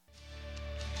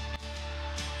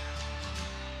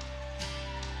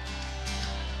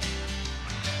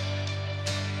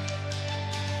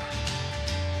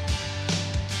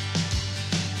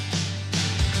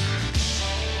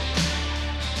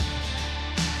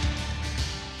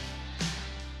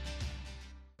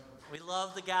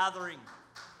love the gathering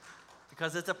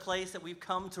because it's a place that we've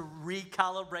come to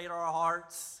recalibrate our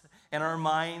hearts and our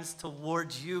minds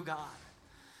towards you, God.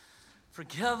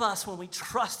 Forgive us when we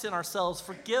trust in ourselves.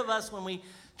 Forgive us when we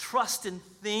trust in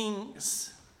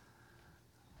things.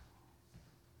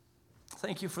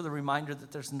 Thank you for the reminder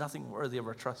that there's nothing worthy of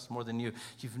our trust more than you.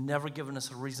 You've never given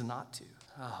us a reason not to.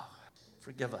 Oh,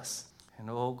 forgive us. And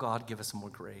oh, God, give us more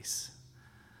grace.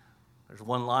 There's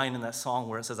one line in that song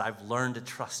where it says, I've learned to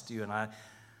trust you. And I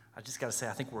just got to say,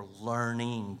 I think we're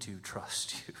learning to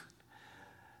trust you.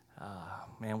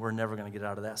 Man, we're never going to get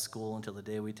out of that school until the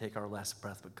day we take our last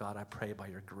breath. But God, I pray by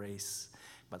your grace,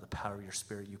 by the power of your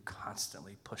Spirit, you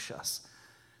constantly push us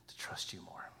to trust you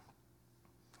more.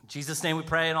 In Jesus' name we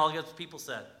pray, and all God's people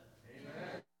said.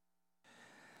 Amen.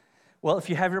 Well, if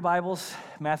you have your Bibles,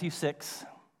 Matthew 6,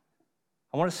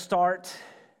 I want to start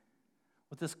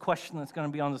with this question that's going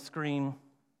to be on the screen.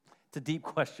 It's a deep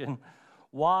question.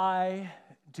 Why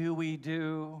do we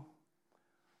do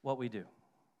what we do?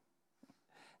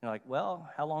 You're like, well,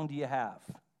 how long do you have,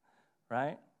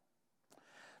 right?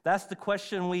 That's the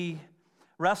question we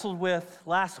wrestled with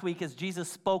last week as Jesus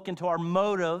spoke into our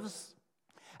motives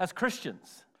as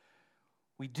Christians.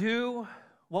 We do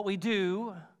what we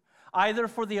do either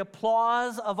for the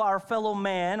applause of our fellow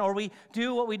man, or we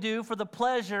do what we do for the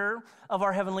pleasure of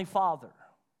our Heavenly Father.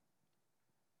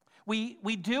 We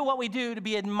do what we do to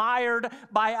be admired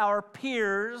by our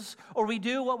peers, or we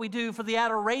do what we do for the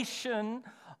adoration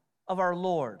of our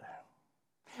Lord.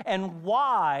 And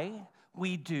why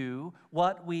we do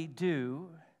what we do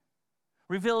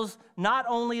reveals not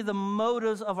only the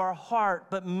motives of our heart,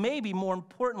 but maybe more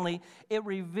importantly, it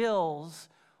reveals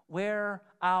where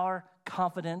our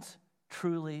confidence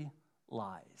truly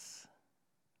lies.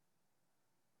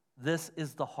 This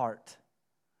is the heart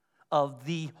of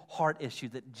the heart issue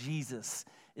that Jesus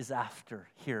is after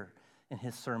here in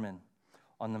his Sermon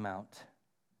on the Mount.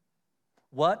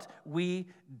 What we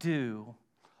do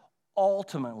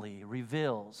ultimately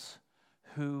reveals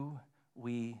who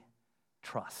we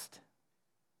trust.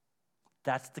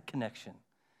 That's the connection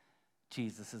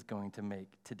Jesus is going to make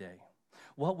today.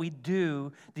 What we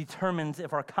do determines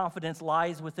if our confidence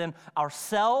lies within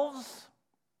ourselves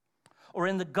or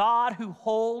in the God who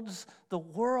holds the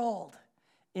world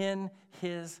in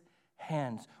his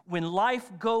hands. When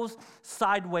life goes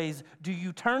sideways, do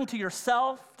you turn to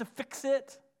yourself to fix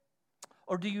it?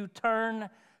 Or do you turn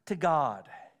to God?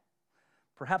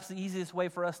 Perhaps the easiest way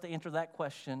for us to answer that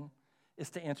question is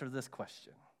to answer this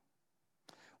question.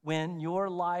 When your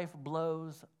life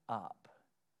blows up,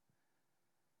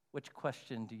 which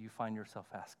question do you find yourself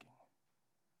asking?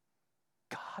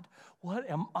 God, what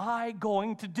am I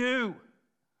going to do?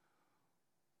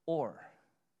 Or,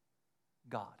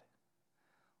 God,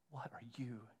 what are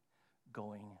you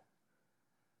going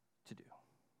to do?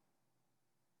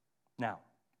 Now,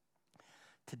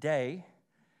 today,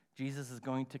 Jesus is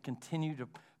going to continue to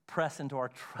press into our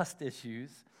trust issues,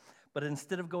 but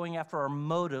instead of going after our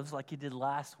motives like he did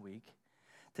last week,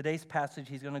 today's passage,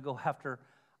 he's going to go after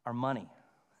our money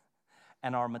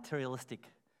and our materialistic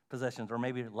possessions, or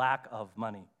maybe lack of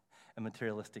money and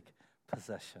materialistic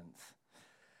possessions.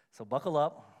 So buckle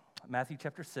up, Matthew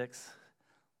chapter 6.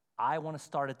 I want to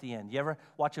start at the end. You ever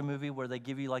watch a movie where they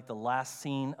give you like the last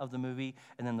scene of the movie,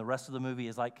 and then the rest of the movie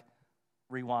is like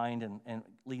rewind and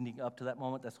leading up to that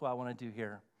moment? That's what I want to do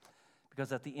here.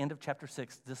 Because at the end of chapter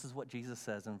 6, this is what Jesus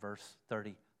says in verse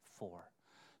 34.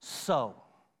 So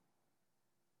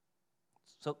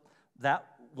that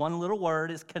one little word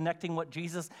is connecting what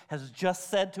Jesus has just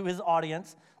said to his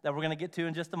audience, that we're going to get to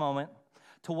in just a moment,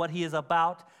 to what he is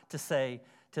about to say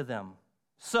to them.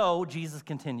 So, Jesus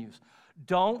continues,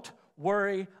 don't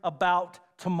worry about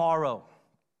tomorrow,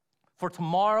 for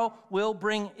tomorrow will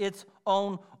bring its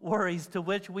own worries, to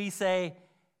which we say,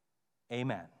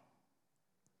 amen.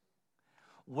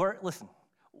 Listen,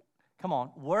 come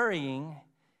on, worrying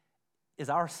is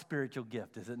our spiritual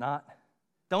gift, is it not?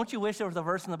 Don't you wish there was a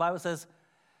verse in the Bible that says,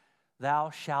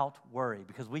 thou shalt worry,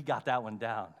 because we got that one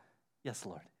down. Yes,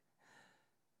 Lord.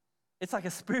 It's like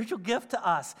a spiritual gift to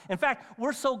us. In fact,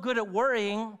 we're so good at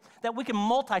worrying that we can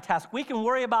multitask. We can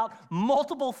worry about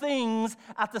multiple things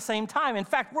at the same time. In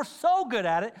fact, we're so good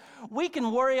at it, we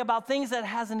can worry about things that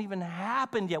hasn't even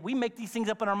happened yet. We make these things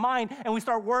up in our mind, and we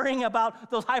start worrying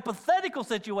about those hypothetical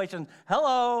situations.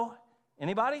 Hello?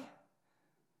 Anybody?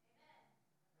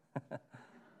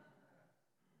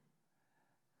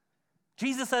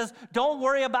 Jesus says, don't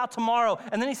worry about tomorrow.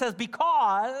 And then he says,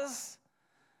 because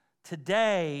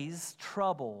today's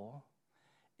trouble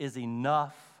is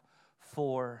enough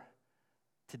for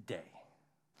today.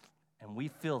 And we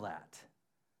feel that,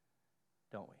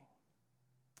 don't we?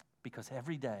 Because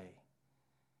every day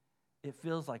it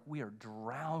feels like we are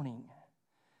drowning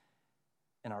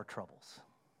in our troubles.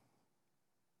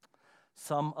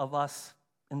 Some of us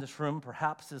in this room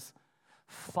perhaps is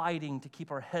fighting to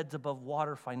keep our heads above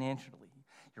water financially.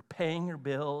 You're paying your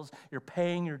bills, you're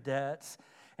paying your debts,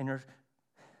 and you're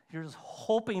just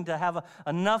hoping to have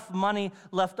enough money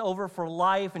left over for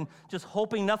life and just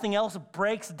hoping nothing else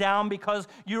breaks down because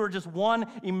you are just one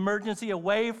emergency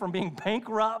away from being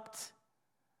bankrupt.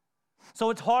 So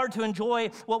it's hard to enjoy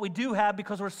what we do have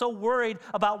because we're so worried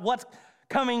about what's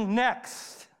coming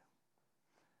next.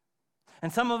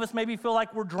 And some of us maybe feel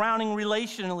like we're drowning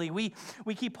relationally.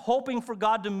 We keep hoping for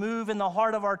God to move in the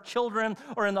heart of our children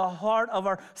or in the heart of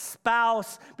our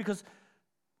spouse because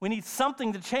we need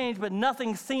something to change, but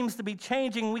nothing seems to be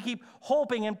changing. We keep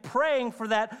hoping and praying for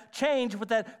that change with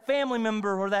that family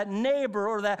member or that neighbor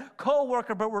or that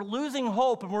coworker, but we're losing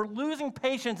hope and we're losing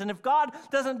patience. And if God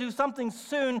doesn't do something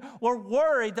soon, we're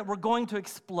worried that we're going to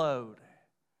explode.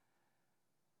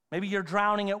 Maybe you're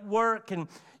drowning at work and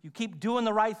you keep doing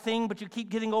the right thing, but you keep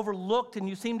getting overlooked and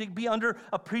you seem to be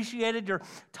underappreciated. You're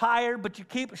tired, but you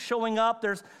keep showing up.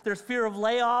 There's fear of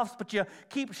layoffs, but you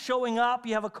keep showing up.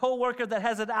 You have a coworker that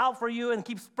has it out for you and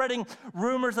keeps spreading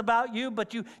rumors about you,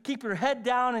 but you keep your head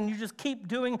down and you just keep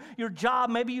doing your job.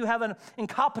 Maybe you have an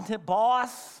incompetent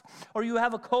boss, or you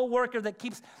have a coworker that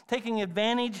keeps taking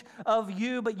advantage of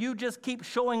you, but you just keep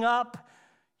showing up.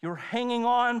 You're hanging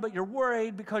on, but you're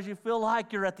worried because you feel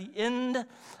like you're at the end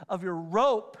of your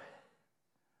rope.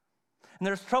 And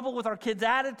there's trouble with our kids'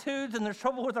 attitudes, and there's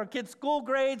trouble with our kids' school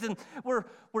grades, and we're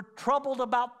troubled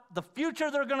about the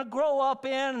future they're going to grow up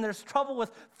in, and there's trouble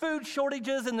with food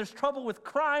shortages, and there's trouble with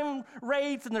crime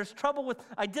rates, and there's trouble with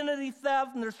identity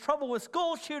theft, and there's trouble with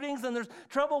school shootings, and there's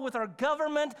trouble with our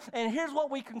government. And here's what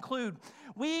we conclude.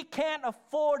 We can't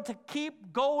afford to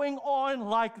keep going on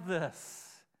like this.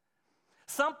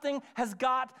 Something has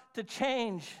got to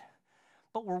change,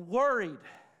 but we're worried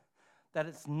that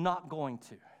it's not going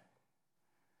to.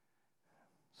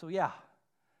 So yeah,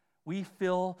 we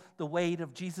feel the weight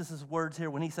of Jesus' words here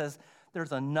when he says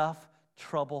there's enough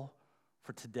trouble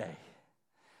for today.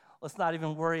 Let's not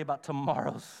even worry about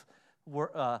tomorrow's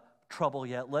trouble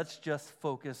yet. Let's just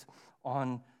focus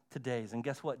on today's. And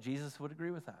guess what? Jesus would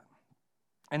agree with that.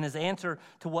 And his answer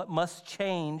to what must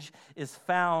change is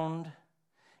found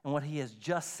and what he has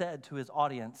just said to his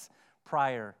audience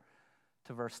prior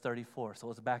to verse 34. So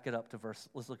let's back it up to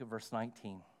let's look at verse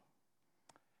 19.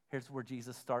 Here's where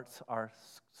Jesus starts our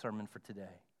sermon for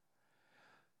today.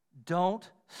 Don't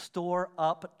store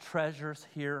up treasures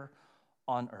here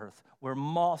on earth, where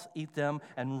moths eat them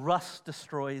and rust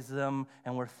destroys them,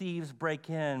 and where thieves break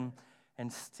in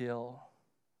and steal.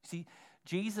 See,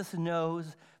 Jesus knows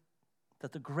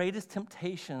that the greatest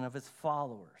temptation of his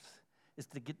followers is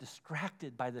to get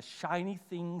distracted by the shiny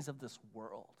things of this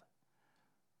world.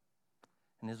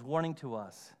 And his warning to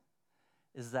us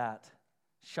is that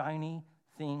shiny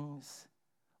things,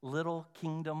 little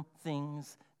kingdom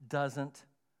things, doesn't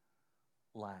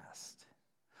last.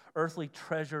 Earthly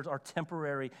treasures are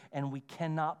temporary, and we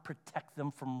cannot protect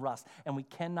them from rust, and we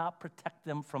cannot protect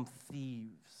them from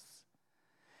thieves.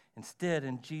 Instead,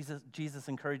 and Jesus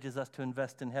encourages us to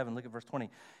invest in heaven. Look at verse 20.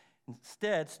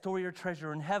 Instead, store your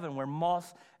treasure in heaven where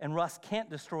moths and rust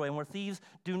can't destroy and where thieves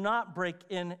do not break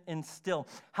in and steal.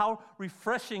 How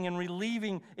refreshing and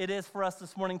relieving it is for us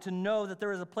this morning to know that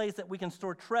there is a place that we can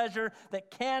store treasure that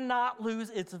cannot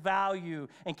lose its value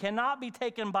and cannot be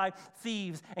taken by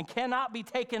thieves and cannot be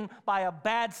taken by a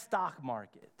bad stock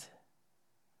market.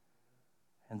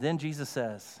 And then Jesus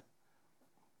says,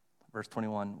 verse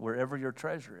 21, wherever your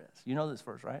treasure is. You know this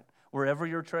verse, right? Wherever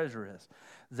your treasure is,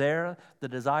 there the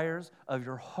desires of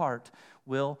your heart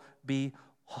will be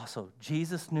also.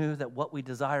 Jesus knew that what we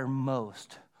desire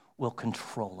most will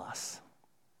control us.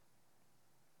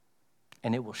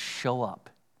 And it will show up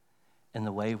in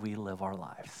the way we live our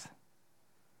lives.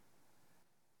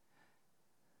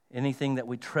 Anything that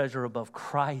we treasure above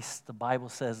Christ, the Bible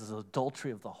says, is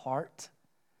adultery of the heart.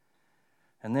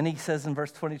 And then he says in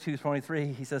verse 22,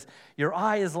 23, he says, your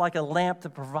eye is like a lamp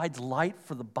that provides light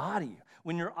for the body.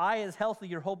 When your eye is healthy,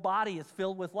 your whole body is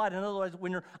filled with light. In other words,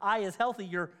 when your eye is healthy,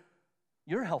 you're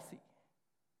healthy.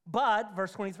 But,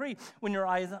 verse 23, when your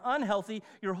eye is unhealthy,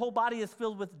 your whole body is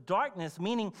filled with darkness,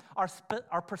 meaning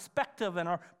our perspective and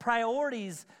our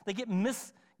priorities, they get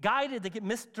misguided, they get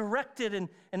misdirected, and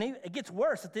it gets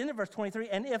worse at the end of verse 23.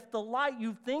 And if the light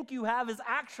you think you have is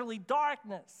actually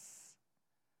darkness,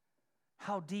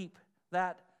 how deep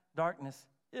that darkness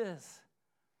is.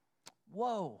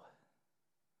 Whoa.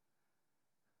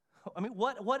 I mean,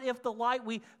 what if the light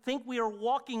we think we are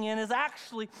walking in is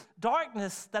actually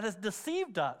darkness that has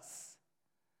deceived us?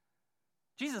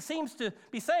 Jesus seems to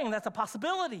be saying that's a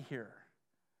possibility here.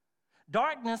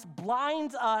 Darkness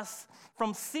blinds us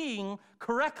from seeing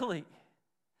correctly.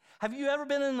 Have you ever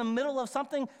been in the middle of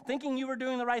something thinking you were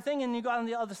doing the right thing and you got on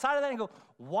the other side of that and go,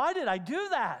 why did I do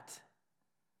that?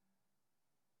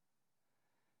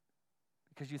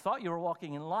 Because you thought you were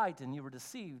walking in light and you were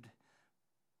deceived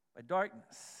by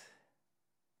darkness.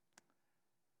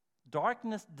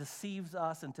 Darkness deceives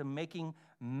us into making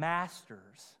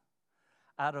masters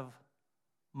out of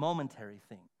momentary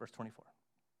things. Verse 24.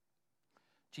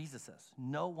 Jesus says,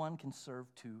 no one can serve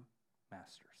two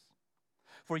masters.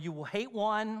 For you will hate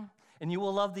one and you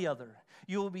will love the other.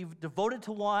 You will be devoted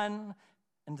to one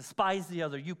and despise the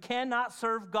other. You cannot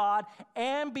serve God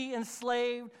and be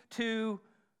enslaved to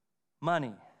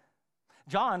money.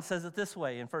 John says it this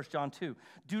way in 1 John 2.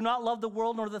 Do not love the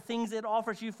world nor the things it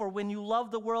offers you, for when you love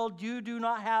the world, you do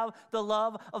not have the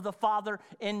love of the Father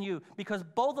in you. Because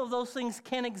both of those things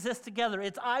can exist together.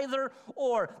 It's either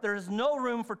or. There is no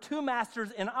room for two masters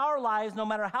in our lives, no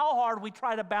matter how hard we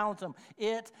try to balance them.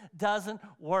 It doesn't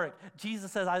work.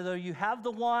 Jesus says either you have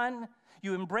the one,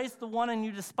 you embrace the one and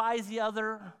you despise the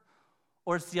other,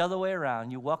 or it's the other way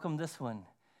around. You welcome this one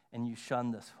and you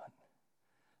shun this one.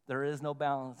 There is no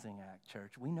balancing act,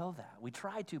 church. We know that. We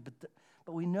try to,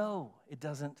 but we know it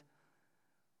doesn't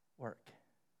work.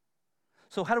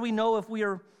 So how do we know if we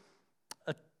are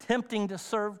attempting to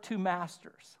serve two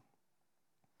masters?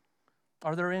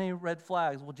 Are there any red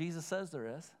flags? Well, Jesus says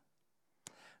there is.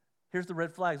 Here's the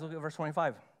red flags. Look at verse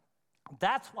 25.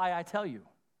 That's why I tell you,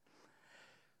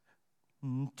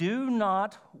 do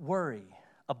not worry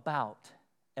about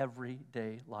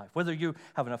everyday life. Whether you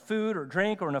have enough food or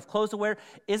drink or enough clothes to wear,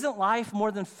 isn't life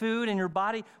more than food and your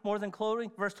body more than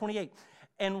clothing? Verse 28.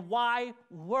 And why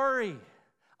worry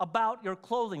about your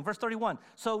clothing? Verse 31.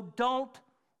 So don't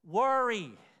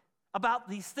worry about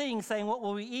these things, saying, what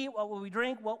will we eat? What will we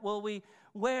drink? What will we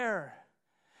wear?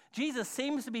 Jesus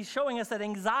seems to be showing us that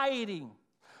anxiety,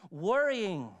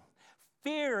 worrying,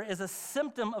 fear is a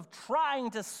symptom of trying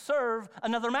to serve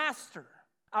another master.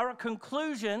 Our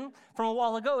conclusion from a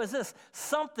while ago is this: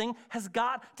 something has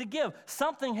got to give.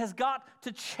 Something has got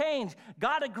to change.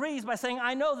 God agrees by saying,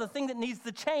 I know the thing that needs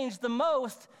to change the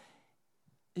most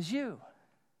is you.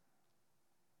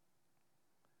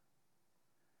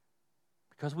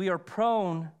 Because we are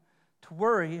prone to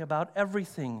worry about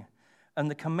everything. And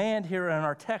the command here in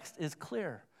our text is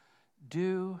clear.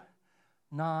 Do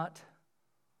not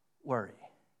worry.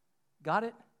 Got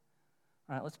it?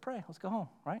 All right, let's pray. Let's go home,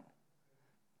 right?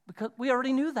 Because we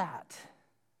already knew that.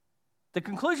 The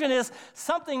conclusion is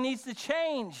something needs to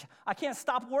change. I can't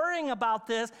stop worrying about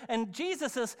this. And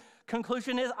Jesus'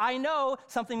 conclusion is, I know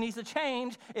something needs to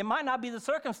change. It might not be the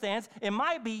circumstance. It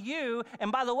might be you.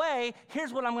 And by the way,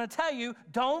 here's what I'm going to tell you.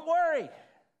 Don't worry.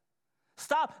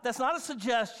 Stop. That's not a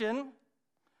suggestion.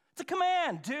 It's a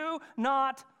command. Do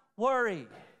not worry.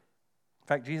 In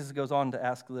fact, Jesus goes on to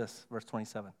ask this, verse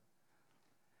 27.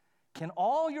 Can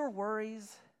all your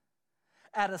worries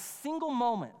add a single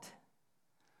moment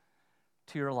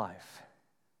to your life?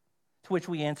 To which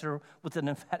we answer with an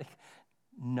emphatic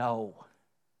no.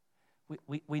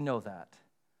 We know that.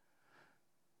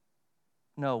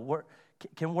 No.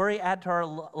 Can worry add to our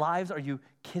lives? Are you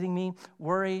kidding me?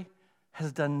 Worry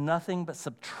has done nothing but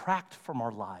subtract from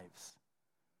our lives.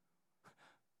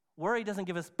 Worry doesn't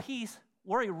give us peace.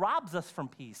 Worry robs us from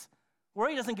peace.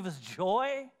 Worry doesn't give us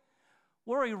joy.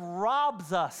 Worry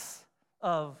robs us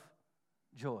of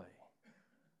joy.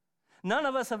 None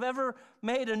of us have ever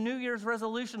made a New Year's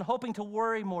resolution hoping to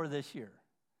worry more this year.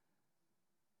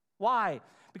 Why?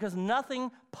 Because nothing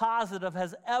positive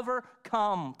has ever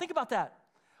come. Think about that.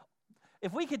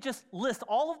 If we could just list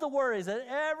all of the worries that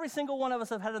every single one of us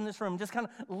have had in this room, just kind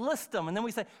of list them, and then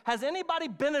we say, has anybody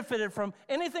benefited from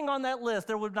anything on that list?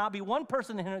 There would not be one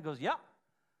person in here that goes, yeah,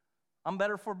 I'm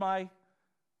better for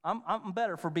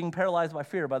being paralyzed by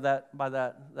fear by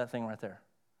that thing right there.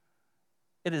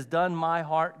 It has done my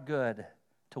heart good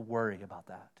to worry about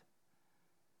that.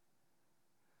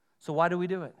 So why do we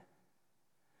do it?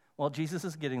 Well, Jesus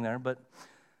is getting there, but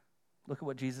look at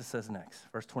what Jesus says next.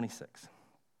 Verse 26.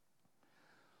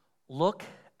 Look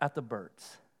at the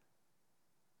birds.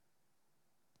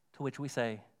 To which we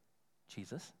say,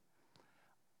 Jesus,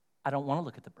 I don't want to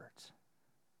look at the birds.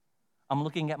 I'm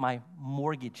looking at my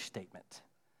mortgage statement.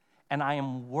 And I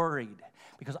am worried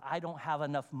because I don't have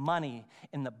enough money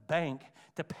in the bank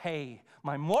to pay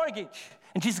my mortgage.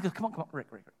 And Jesus goes, come on, Rick.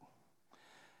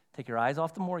 Take your eyes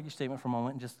off the mortgage statement for a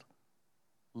moment and just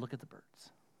look at the birds.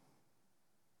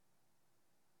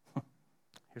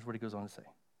 Here's what he goes on to say.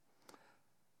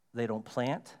 They don't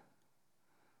plant.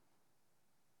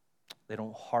 They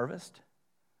don't harvest.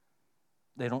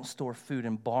 They don't store food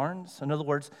in barns. In other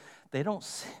words, they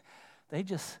just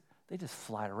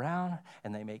fly around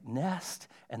and they make nests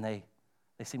and they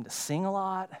seem to sing a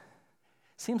lot.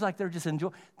 Seems like they're just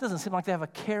enjoying. It doesn't seem like they have a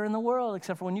care in the world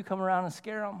except for when you come around and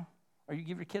scare them or you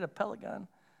give your kid a pellet gun.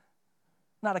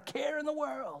 Not a care in the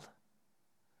world.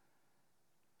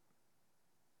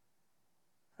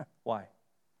 Why?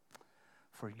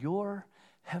 For your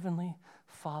heavenly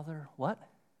Father, what?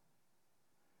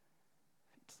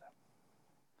 Feeds them.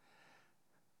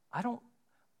 I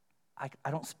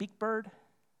don't speak bird.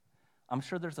 I'm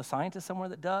sure there's a scientist somewhere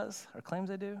that does or claims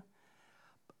they do.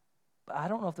 But I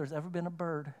don't know if there's ever been a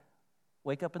bird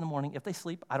wake up in the morning, if they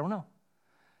sleep, I don't know,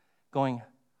 going,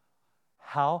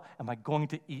 how am I going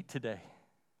to eat today?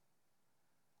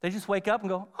 They just wake up and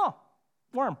go, oh,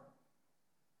 worm.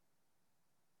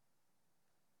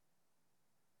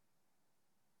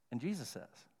 And Jesus says,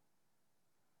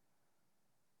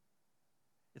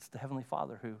 it's the Heavenly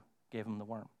Father who gave him the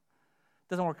worm. It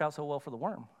doesn't work out so well for the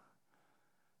worm,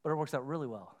 but it works out really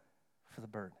well for the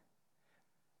bird.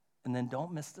 And then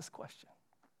don't miss this question.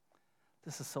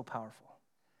 This is so powerful.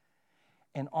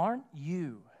 And aren't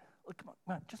you, come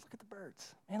on, just look at the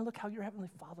birds. Man, look how your Heavenly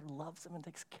Father loves them and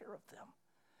takes care of them.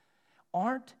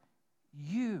 Aren't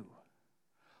you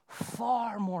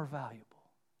far more valuable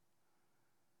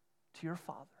to your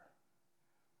Father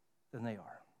than they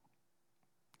are?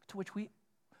 To which we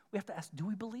have to ask, do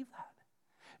we believe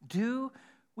that? Do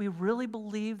we really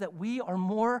believe that we are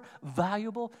more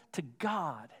valuable to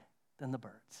God than the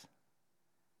birds?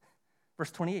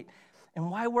 Verse 28,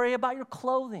 and why worry about your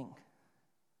clothing?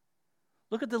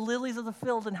 Look at the lilies of the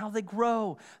field and how they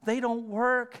grow. They don't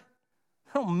work.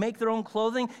 They don't make their own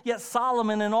clothing. Yet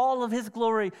Solomon in all of his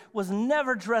glory was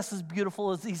never dressed as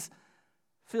beautiful as these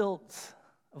fields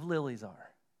of lilies are.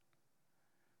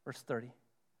 Verse 30.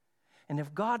 And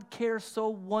if God cares so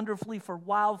wonderfully for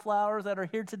wildflowers that are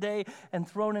here today and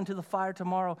thrown into the fire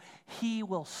tomorrow, he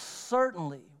will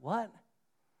certainly, what?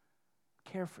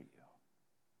 Care for you.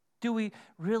 Do we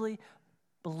really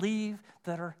believe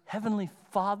that our Heavenly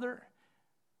Father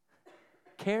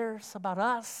cares about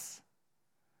us?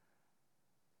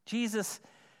 Jesus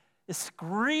is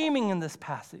screaming in this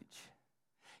passage.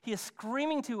 He is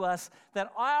screaming to us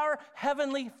that our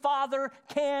Heavenly Father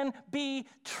can be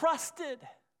trusted.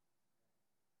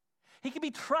 He can be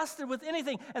trusted with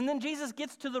anything. And then Jesus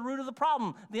gets to the root of the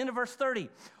problem, the end of verse 30.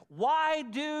 Why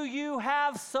do you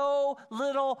have so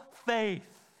little faith?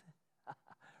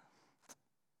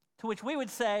 To which we would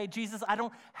say, Jesus, I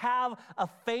don't have a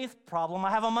faith problem.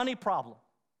 I have a money problem.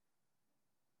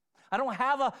 I don't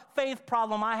have a faith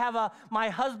problem. I have my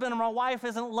husband or my wife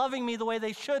isn't loving me the way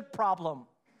they should problem.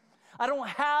 I don't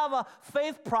have a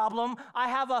faith problem. I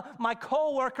have my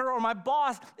coworker or my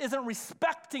boss isn't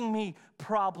respecting me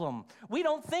problem. We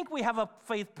don't think we have a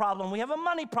faith problem. We have a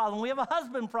money problem. We have a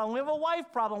husband problem. We have a wife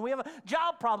problem. We have a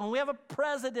job problem. We have a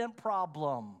president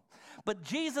problem. But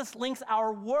Jesus links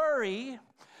our worry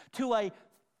to a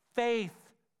faith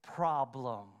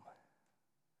problem.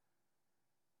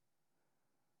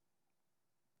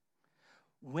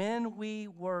 When we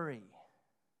worry,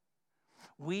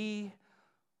 we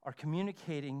are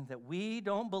communicating that we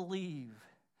don't believe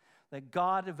that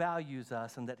God values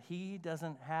us and that he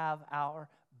doesn't have our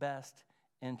best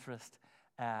interest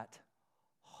at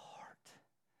heart.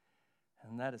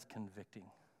 And that is convicting.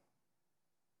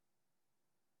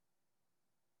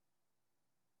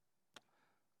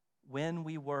 When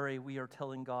we worry, we are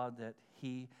telling God that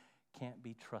he can't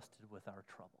be trusted with our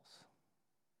troubles.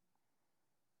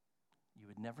 You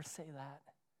would never say that.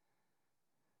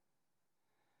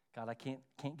 God, I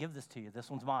can't give this to you. This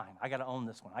one's mine. I got to own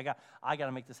this one. I got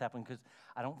to make this happen because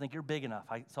I don't think you're big enough.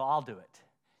 So I'll do it.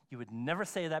 You would never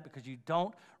say that because you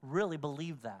don't really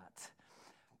believe that.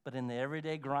 But in the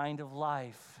everyday grind of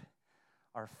life,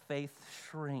 our faith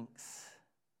shrinks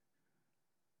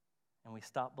and we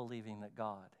stop believing that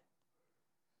God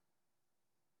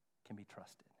can be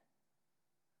trusted.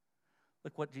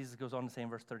 Look what Jesus goes on to say in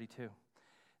verse 32.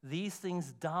 These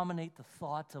things dominate the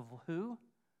thoughts of who?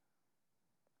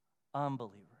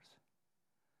 Unbelievers.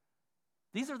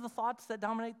 These are the thoughts that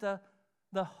dominate the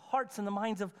hearts and the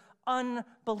minds of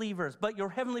unbelievers. But your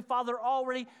Heavenly Father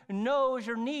already knows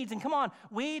your needs. And come on,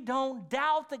 we don't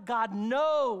doubt that God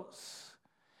knows.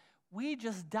 We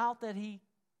just doubt that he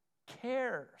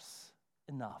cares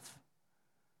enough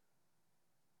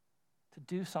to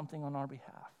do something on our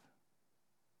behalf.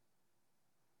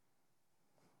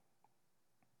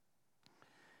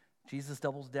 Jesus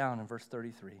doubles down in verse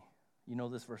 33. You know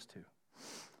this verse too.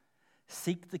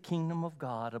 Seek the kingdom of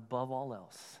God above all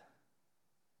else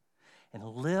and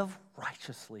live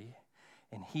righteously,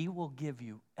 and he will give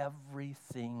you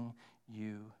everything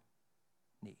you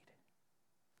need.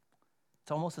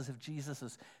 It's almost as if Jesus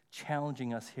is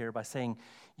challenging us here by saying,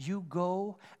 you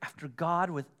go after God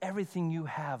with everything you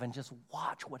have and just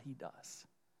watch what he does.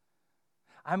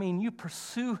 I mean, you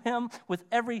pursue him with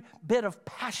every bit of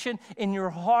passion in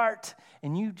your heart,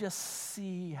 and you just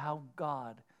see how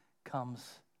God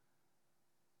comes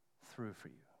through for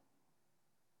you.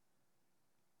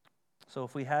 So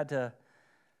if we had to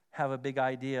have a big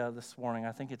idea this morning,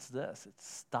 I think it's this. It's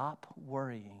stop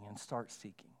worrying and start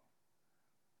seeking.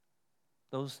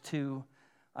 Those two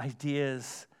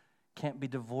ideas can't be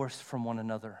divorced from one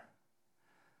another.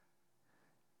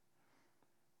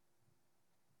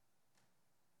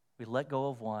 We let go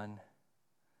of one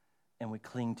and we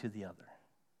cling to the other.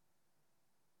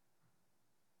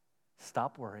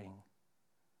 Stop worrying.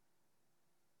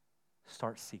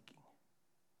 Start seeking.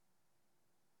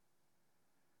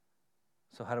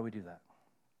 So how do we do that?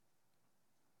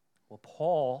 Well,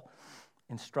 Paul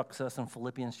instructs us in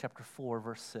Philippians chapter 4,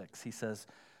 verse 6. He says,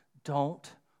 don't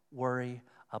worry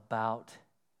about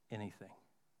anything.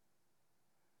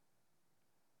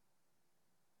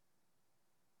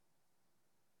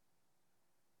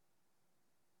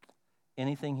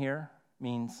 Anything here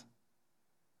means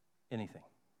anything.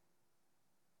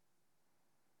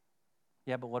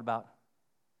 Yeah, but what about?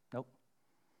 Nope.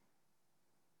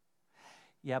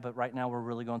 Yeah, but right now we're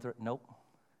really going through it. Nope.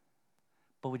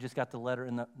 But we just got the letter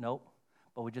in the, nope.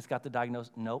 But we just got the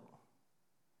diagnosis, nope.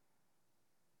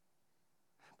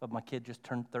 But my kid just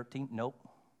turned 13, nope.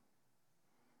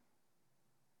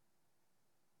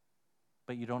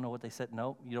 But you don't know what they said,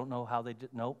 nope. You don't know how they did,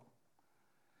 nope.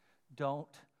 Don't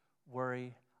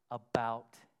worry about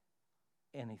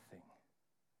anything.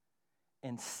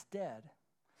 Instead,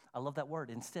 I love that word,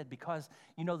 instead, because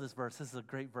you know this verse. This is a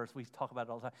great verse. We talk about it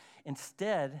all the time.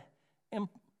 Instead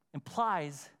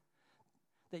implies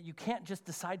that you can't just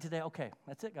decide today, okay,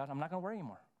 that's it, God, I'm not going to worry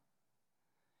anymore.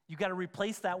 You got to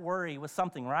replace that worry with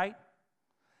something, right?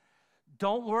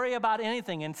 Don't worry about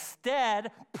anything.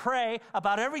 Instead, pray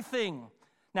about everything.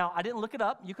 Now, I didn't look it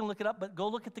up. You can look it up, but go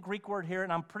look at the Greek word here,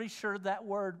 and I'm pretty sure that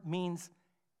word means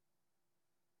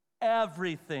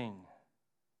everything.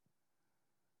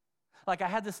 Like I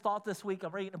had this thought this week.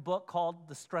 I'm reading a book called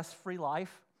The Stress-Free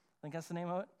Life. I think that's the name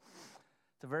of it.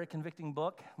 It's a very convicting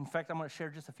book. In fact, I'm going to share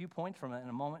just a few points from it in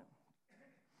a moment.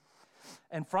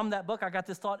 And from that book, I got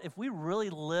this thought. If we really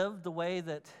lived the way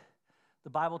that the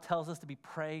Bible tells us to be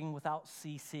praying without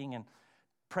ceasing and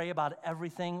pray about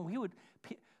everything,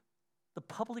 the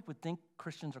public would think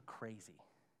Christians are crazy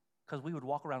because we would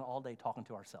walk around all day talking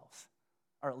to ourselves.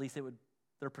 Or at least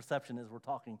their perception is we're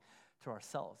talking to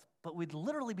ourselves. But we'd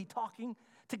literally be talking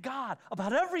to God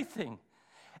about everything.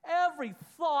 Every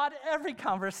thought, every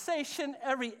conversation,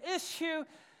 every issue.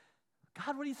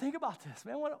 God, what do you think about this,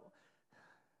 man? What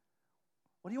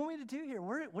do you want me to do here?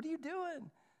 What are you doing?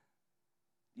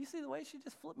 Do you see the way she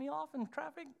just flipped me off in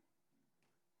traffic?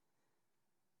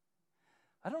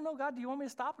 I don't know, God. Do you want me to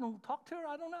stop and talk to her?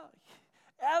 I don't know.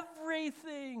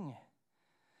 Everything.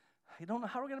 I don't know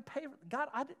how we're going to pay. God,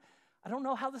 I don't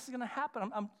know how this is going to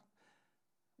happen.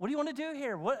 What do you want to do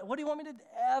here? What do you want me to do?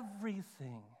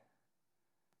 Everything.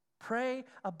 Pray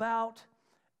about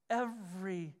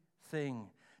everything.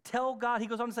 Tell God, he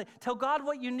goes on to say, tell God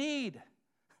what you need.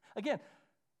 Again,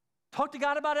 talk to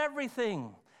God about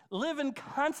everything. Live in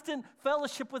constant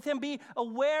fellowship with him. Be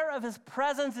aware of his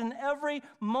presence in every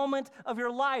moment of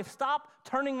your life. Stop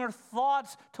turning your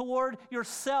thoughts toward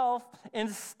yourself.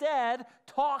 Instead,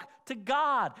 talk to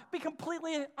God. Be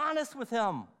completely honest with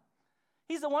him.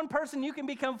 He's the one person you can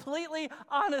be completely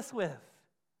honest with.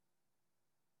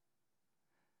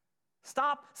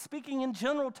 Stop speaking in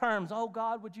general terms. Oh,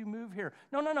 God, would you move here?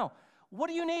 No. What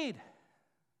do you need?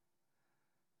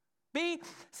 Be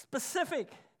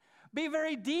specific. Be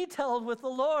very detailed with the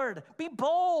Lord. Be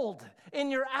bold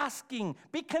in your asking.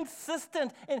 Be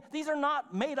consistent. And these are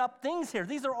not made up things here.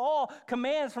 These are all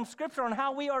commands from Scripture on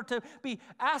how we are to be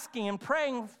asking and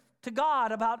praying to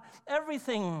God about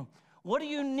everything. What do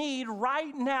you need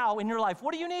right now in your life?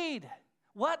 What do you need?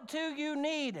 What do you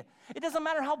need? It doesn't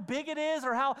matter how big it is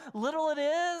or how little it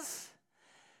is.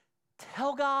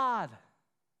 Tell God.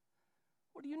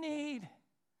 What do you need?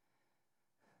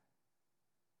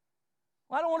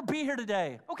 Well, I don't want to be here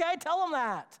today. Okay, tell him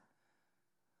that.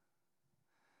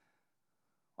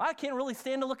 Well, I can't really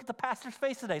stand to look at the pastor's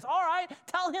face today. All right,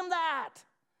 tell him that.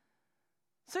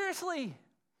 Seriously.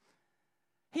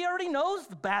 He already knows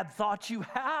the bad thoughts you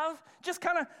have. Just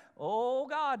kind of, oh,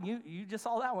 God, you just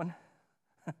saw that one.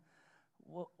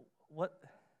 What?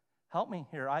 Help me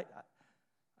here. I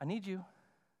need you.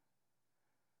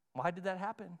 Why did that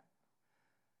happen?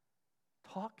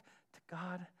 Talk to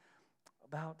God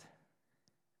about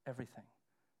everything.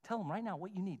 Tell him right now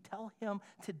what you need. Tell him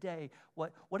today,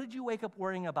 what did you wake up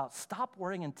worrying about? Stop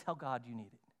worrying and tell God you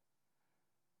need it.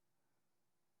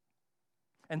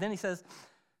 And then he says,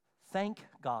 thank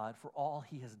God for all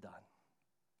he has done.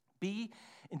 Be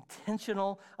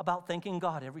intentional about thanking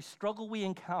God. Every struggle we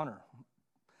encounter,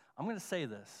 I'm going to say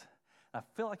this. I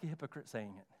feel like a hypocrite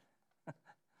saying it.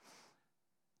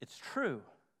 It's true.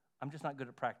 I'm just not good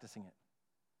at practicing it.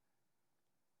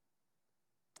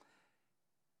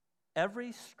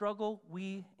 Every struggle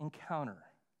we encounter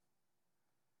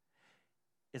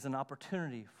is an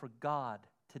opportunity for God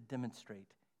to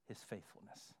demonstrate his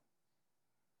faithfulness.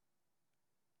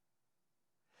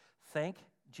 Thank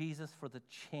Jesus for the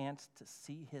chance to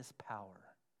see his power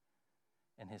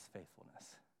and his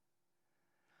faithfulness.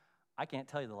 I can't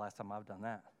tell you the last time I've done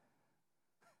that.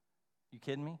 You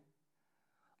kidding me?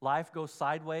 Life goes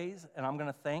sideways, and I'm going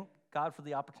to thank God for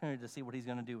the opportunity to see what he's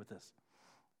going to do with this.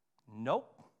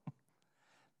 Nope.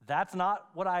 That's not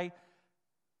what I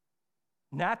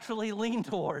naturally lean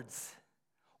towards.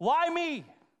 Why me?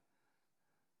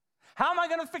 How am I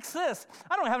going to fix this?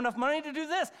 I don't have enough money to do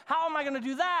this. How am I going to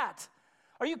do that?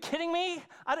 Are you kidding me?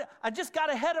 I just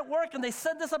got ahead at work and they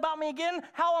said this about me again.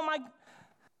 How am I?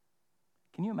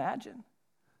 Can you imagine?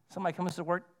 Somebody comes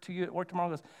to you at work tomorrow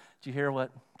and goes, did you hear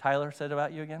what Tyler said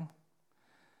about you again?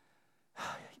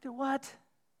 You did what?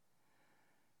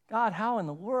 God, how in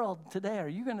the world today are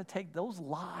you going to take those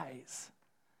lies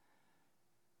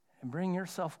and bring your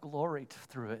self-glory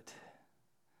through it?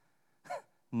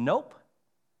 Nope.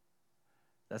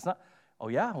 That's not. Oh,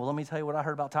 yeah? Well, let me tell you what I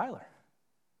heard about Tyler.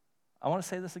 I want to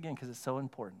say this again because it's so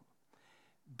important.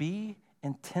 Be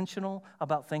intentional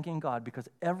about thanking God because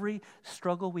every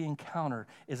struggle we encounter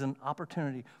is an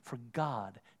opportunity for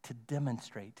God to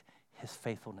demonstrate his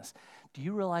faithfulness. Do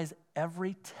you realize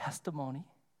every testimony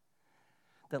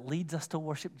that leads us to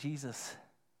worship Jesus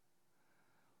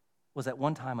was at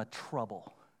one time a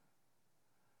trouble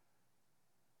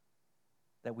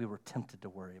that we were tempted to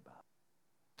worry about?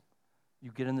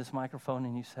 You get in this microphone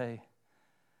and you say,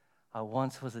 I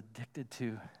once was addicted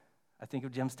to, I think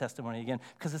of Jim's testimony again,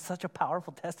 because it's such a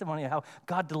powerful testimony of how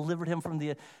God delivered him from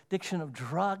the addiction of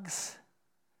drugs.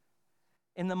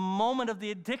 In the moment of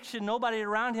the addiction, nobody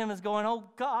around him is going, oh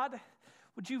God,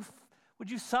 would you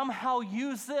somehow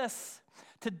use this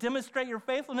to demonstrate your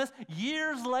faithfulness?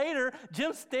 Years later,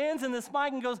 Jim stands in this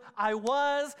mic and goes, I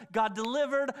was, God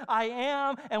delivered, I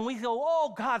am, and we go,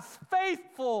 oh, God's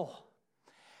faithful.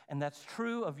 And that's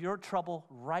true of your trouble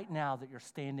right now that you're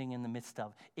standing in the midst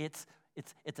of. It's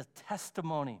a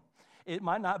testimony. It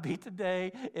might not be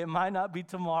today. It might not be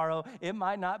tomorrow. It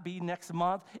might not be next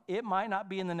month. It might not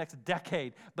be in the next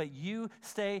decade. But you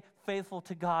stay faithful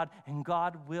to God, and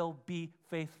God will be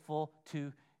faithful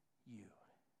to you.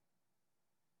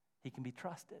 He can be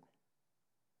trusted.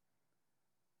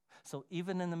 So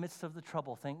even in the midst of the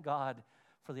trouble, thank God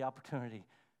for the opportunity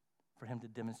for him to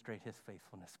demonstrate his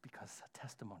faithfulness because a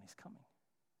testimony is coming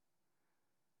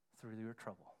through your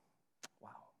trouble. Wow.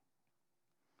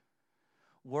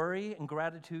 Worry and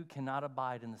gratitude cannot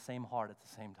abide in the same heart at the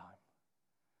same time.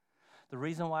 The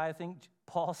reason why I think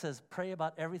Paul says pray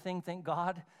about everything, thank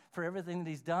God for everything that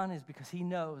he's done, is because he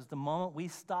knows the moment we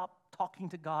stop talking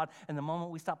to God and the moment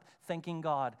we stop thanking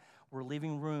God, we're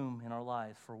leaving room in our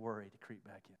lives for worry to creep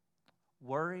back in.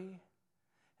 Worry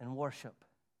and worship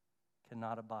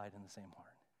cannot abide in the same heart.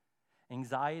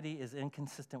 Anxiety is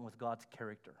inconsistent with God's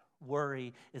character.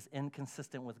 Worry is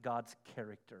inconsistent with God's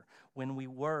character. When we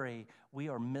worry, we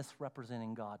are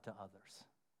misrepresenting God to others.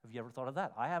 Have you ever thought of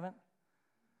that? I haven't.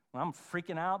 When I'm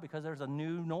freaking out because there's a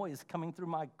new noise coming through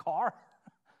my car,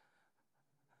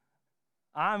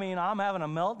 I'm having a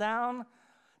meltdown,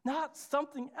 not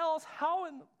something else.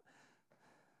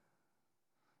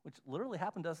 Which literally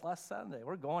happened to us last Saturday.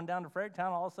 We're going down to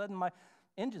Frederictown, all of a sudden my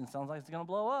engine sounds like it's going to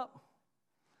blow up.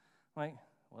 Like,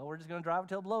 well, we're just going to drive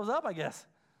until it blows up, I guess.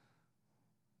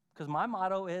 Because my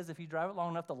motto is if you drive it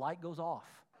long enough, the light goes off.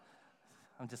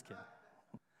 I'm just kidding.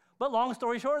 But long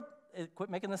story short, it quit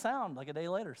making the sound like a day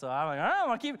later. So I'm like, all right, I'm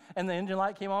going to keep. And the engine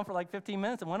light came on for like 15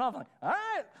 minutes and went off. I'm like, all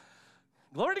right,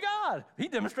 glory to God. He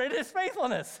demonstrated his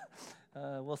faithfulness.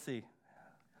 We'll see.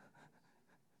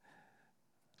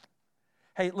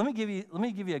 Hey, let me give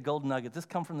you a golden nugget. This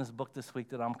comes from this book this week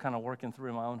that I'm kind of working through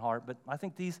in my own heart. But I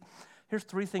think here's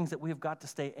 3 things that we've got to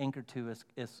stay anchored to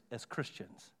as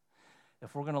Christians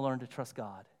if we're going to learn to trust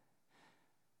God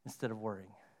instead of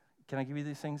worrying. Can I give you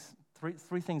these things?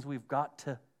 Three things we've got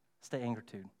to stay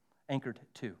anchored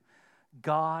to.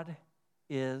 God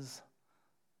is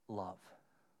love.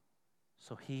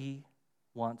 So he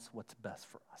wants what's best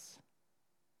for us.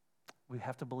 We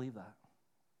have to believe that.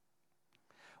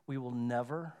 We will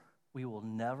never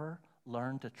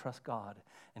learn to trust God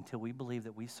until we believe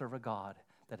that we serve a God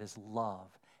that is love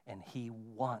and he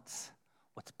wants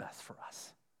what's best for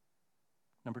us.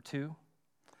 Number 2,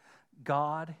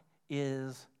 God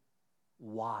is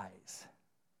wise,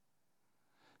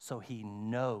 so he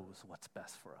knows what's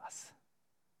best for us.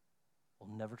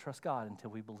 We'll never trust God until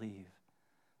we believe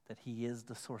that he is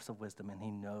the source of wisdom and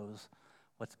he knows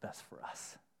what's best for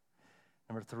us.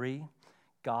 Number 3,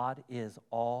 God is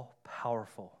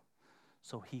all-powerful,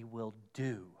 so he will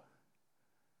do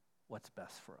what's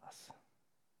best for us.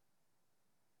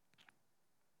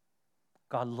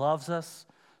 God loves us,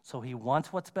 so he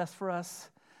wants what's best for us.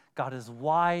 God is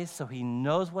wise, so he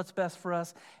knows what's best for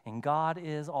us. And God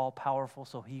is all-powerful,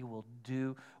 so he will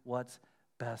do what's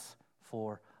best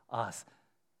for us.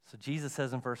 So Jesus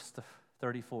says in verse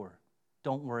 34,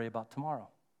 don't worry about tomorrow,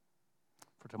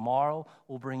 for tomorrow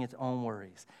will bring its own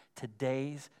worries.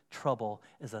 Today's trouble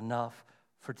is enough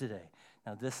for today.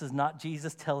 Now, this is not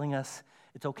Jesus telling us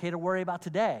it's okay to worry about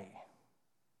today.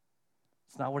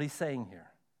 It's not what he's saying here.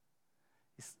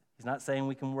 He's not saying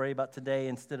we can worry about today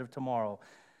instead of tomorrow.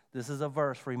 This is a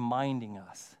verse reminding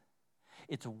us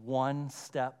it's one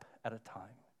step at a time.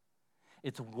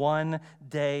 It's one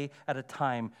day at a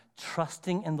time,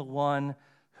 trusting in the one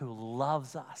who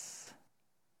loves us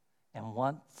and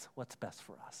wants what's best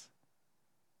for us.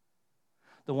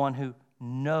 The one who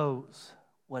knows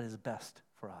what is best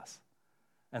for us,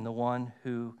 and the one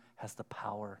who has the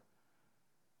power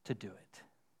to do it.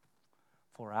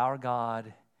 For our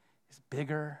God is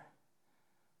bigger,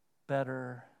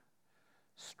 better,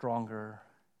 stronger,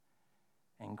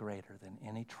 and greater than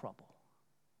any trouble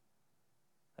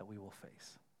that we will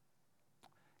face.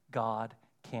 God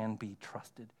can be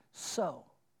trusted. So,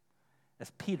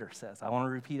 as Peter says, I want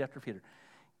to repeat after Peter,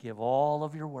 give all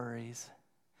of your worries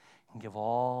and give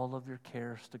all of your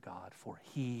cares to God, for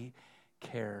he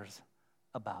cares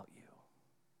about you.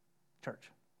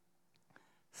 Church,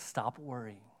 stop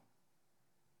worrying.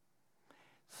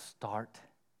 Start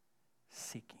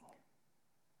seeking.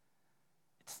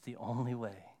 It's the only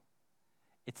way.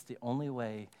 It's the only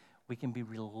way we can be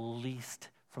released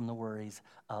from the worries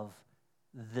of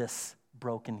this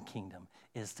broken kingdom,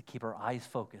 is to keep our eyes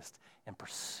focused and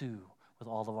pursue with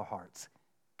all of our hearts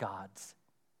God's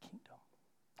kingdom.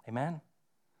 Amen?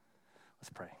 Let's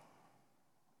pray.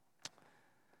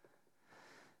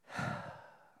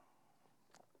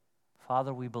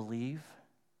 Father, we believe,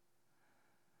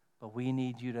 but we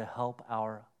need you to help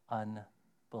our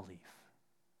unbelief.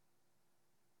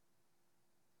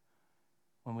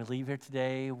 When we leave here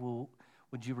today,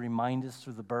 would you remind us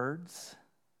through the birds?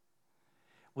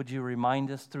 Would you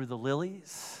remind us through the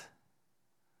lilies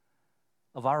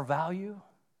of our value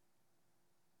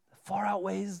that far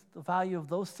outweighs the value of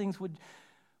those things?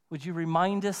 Would you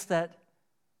remind us that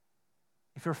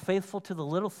if you're faithful to the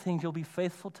little things, you'll be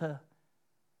faithful to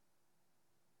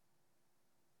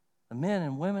the men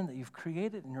and women that you've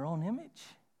created in your own image?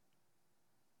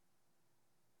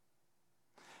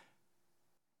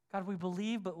 God, we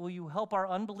believe, but will you help our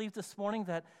unbelief this morning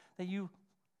that you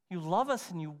love us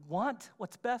and you want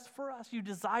what's best for us? You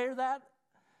desire that?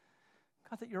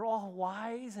 God, that you're all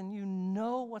wise and you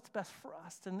know what's best for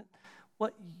us. And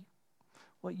what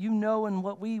you know and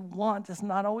what we want is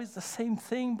not always the same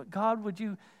thing. But God, would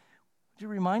you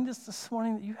remind us this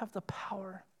morning that you have the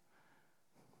power.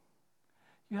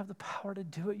 You have the power to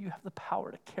do it. You have the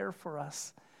power to care for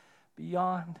us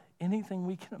beyond anything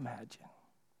we can imagine.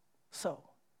 So,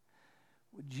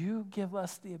 would you give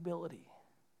us the ability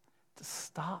to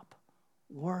stop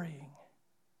worrying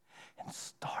and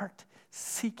start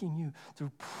seeking you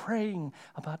through praying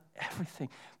about everything?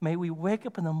 May we wake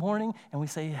up in the morning and we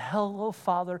say, hello,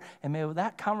 Father, and may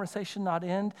that conversation not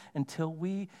end until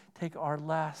we take our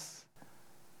last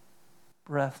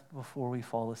breath before we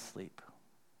fall asleep.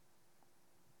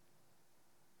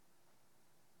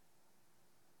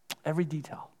 Every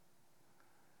detail,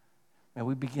 may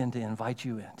we begin to invite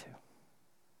you into,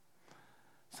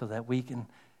 so that we can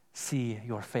see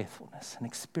your faithfulness and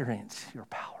experience your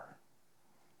power.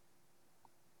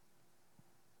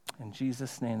 In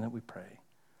Jesus' name that we pray.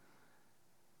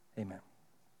 Amen.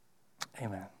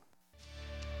 Amen.